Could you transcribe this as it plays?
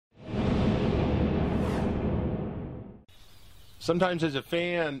sometimes as a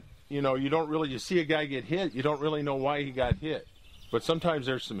fan, you see a guy get hit, you don't really know why he got hit. But sometimes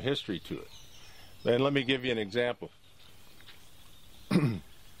there's some history to it. And let me give you an example.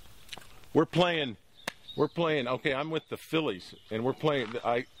 We're playing, okay, I'm with the Phillies, and we're playing,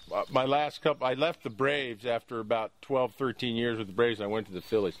 I left the Braves after about 12, 13 years with the Braves, and I went to the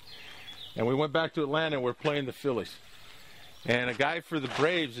Phillies. And we went back to Atlanta, and we're playing the Phillies. And a guy for the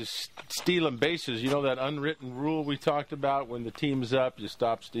Braves is stealing bases. You know that unwritten rule we talked about, when the team's up, you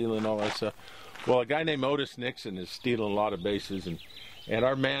stop stealing, all that stuff. Well, a guy named Otis Nixon is stealing a lot of bases, and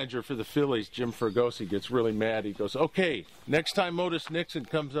our manager for the Phillies, Jim Fergosi, gets really mad. He goes, okay, next time Otis Nixon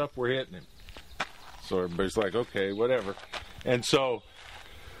comes up, we're hitting him. So everybody's like, okay, whatever. And so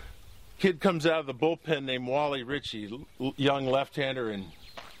kid comes out of the bullpen named Wally Ritchie, young left-hander, and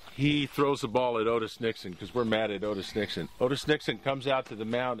he throws the ball at Otis Nixon because we're mad at Otis Nixon. Otis Nixon comes out to the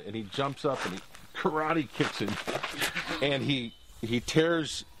mound, and he jumps up and he karate kicks him. And he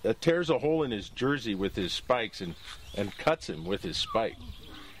tears a hole in his jersey with his spikes and cuts him with his spike.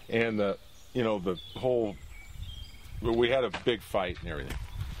 And we had a big fight and everything.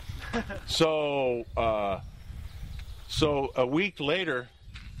 So a week later,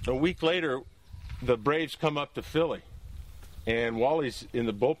 the Braves come up to Philly, and Wally's in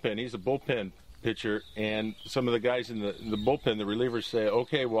the bullpen. He's a bullpen pitcher, and some of the guys in the bullpen, the relievers, say,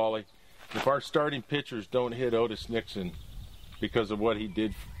 okay, Wally, if our starting pitchers don't hit Otis Nixon because of what he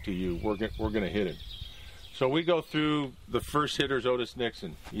did to you, we're going to hit him. So we go through the first hitter's Otis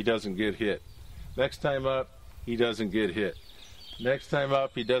Nixon. He doesn't get hit. Next time up, he doesn't get hit. Next time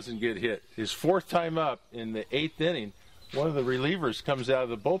up, he doesn't get hit. His fourth time up in the 8th inning, one of the relievers comes out of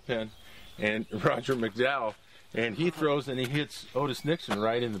the bullpen, and Roger McDowell, and he throws and he hits Otis Nixon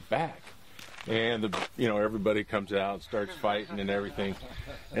right in the back. And everybody comes out and starts fighting and everything,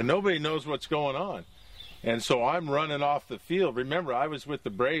 and nobody knows what's going on. And so I'm running off the field. Remember, I was with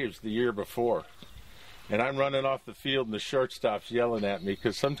the Braves the year before, and I'm running off the field, and the shortstop's yelling at me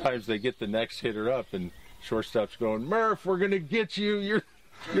because sometimes they get the next hitter up, and shortstop's going, Murph, we're going to get you.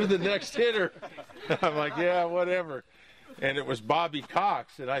 You're the next hitter. I'm like, yeah, whatever. And it was Bobby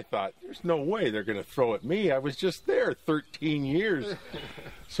Cox, and I thought, there's no way they're going to throw at me. I was just there 13 years.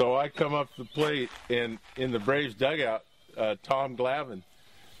 So I come up the plate, and in the Braves dugout, Tom Glavine,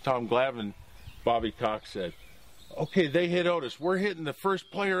 Bobby Cox said, okay, they hit Otis. We're hitting the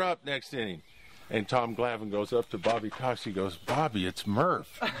first player up next inning. And Tom Glavine goes up to Bobby Cox. He goes, Bobby, it's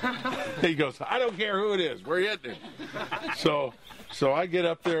Murph. He goes, I don't care who it is. We're hitting him. So I get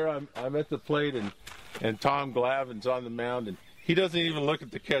up there. I'm at the plate, and Tom Glavine's on the mound, and he doesn't even look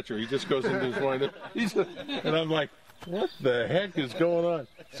at the catcher. He just goes into his window. And I'm like, what the heck is going on?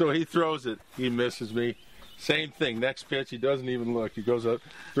 So he throws it. He misses me. Same thing. Next pitch, he doesn't even look. He goes up,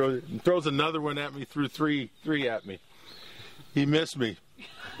 throws another one at me, threw three at me. He missed me.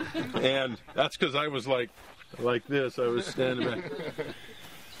 And that's because I was like this. I was standing back.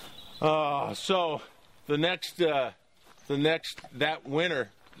 So that winter,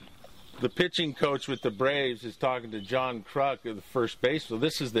 the pitching coach with the Braves is talking to John Kruk of the first base. So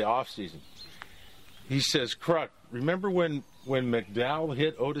this is the off season. He says, Kruk, remember when McDowell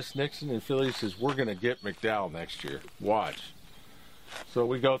hit Otis Nixon in Philly? He says, we're going to get McDowell next year. Watch. So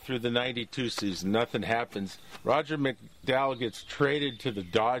we go through the 92 season. Nothing happens. Roger McDowell gets traded to the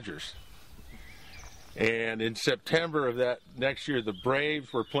Dodgers. And in September of that next year, the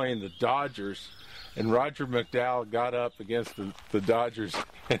Braves were playing the Dodgers. And Roger McDowell got up against the Dodgers.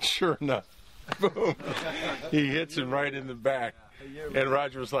 And sure enough, boom, he hits him right in the back. And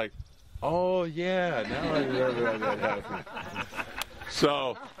Roger was like, oh, yeah, now I remember how that happened.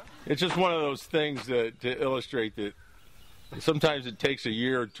 So it's just one of those things to illustrate that sometimes it takes a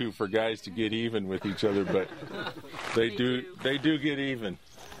year or two for guys to get even with each other, but they do get even.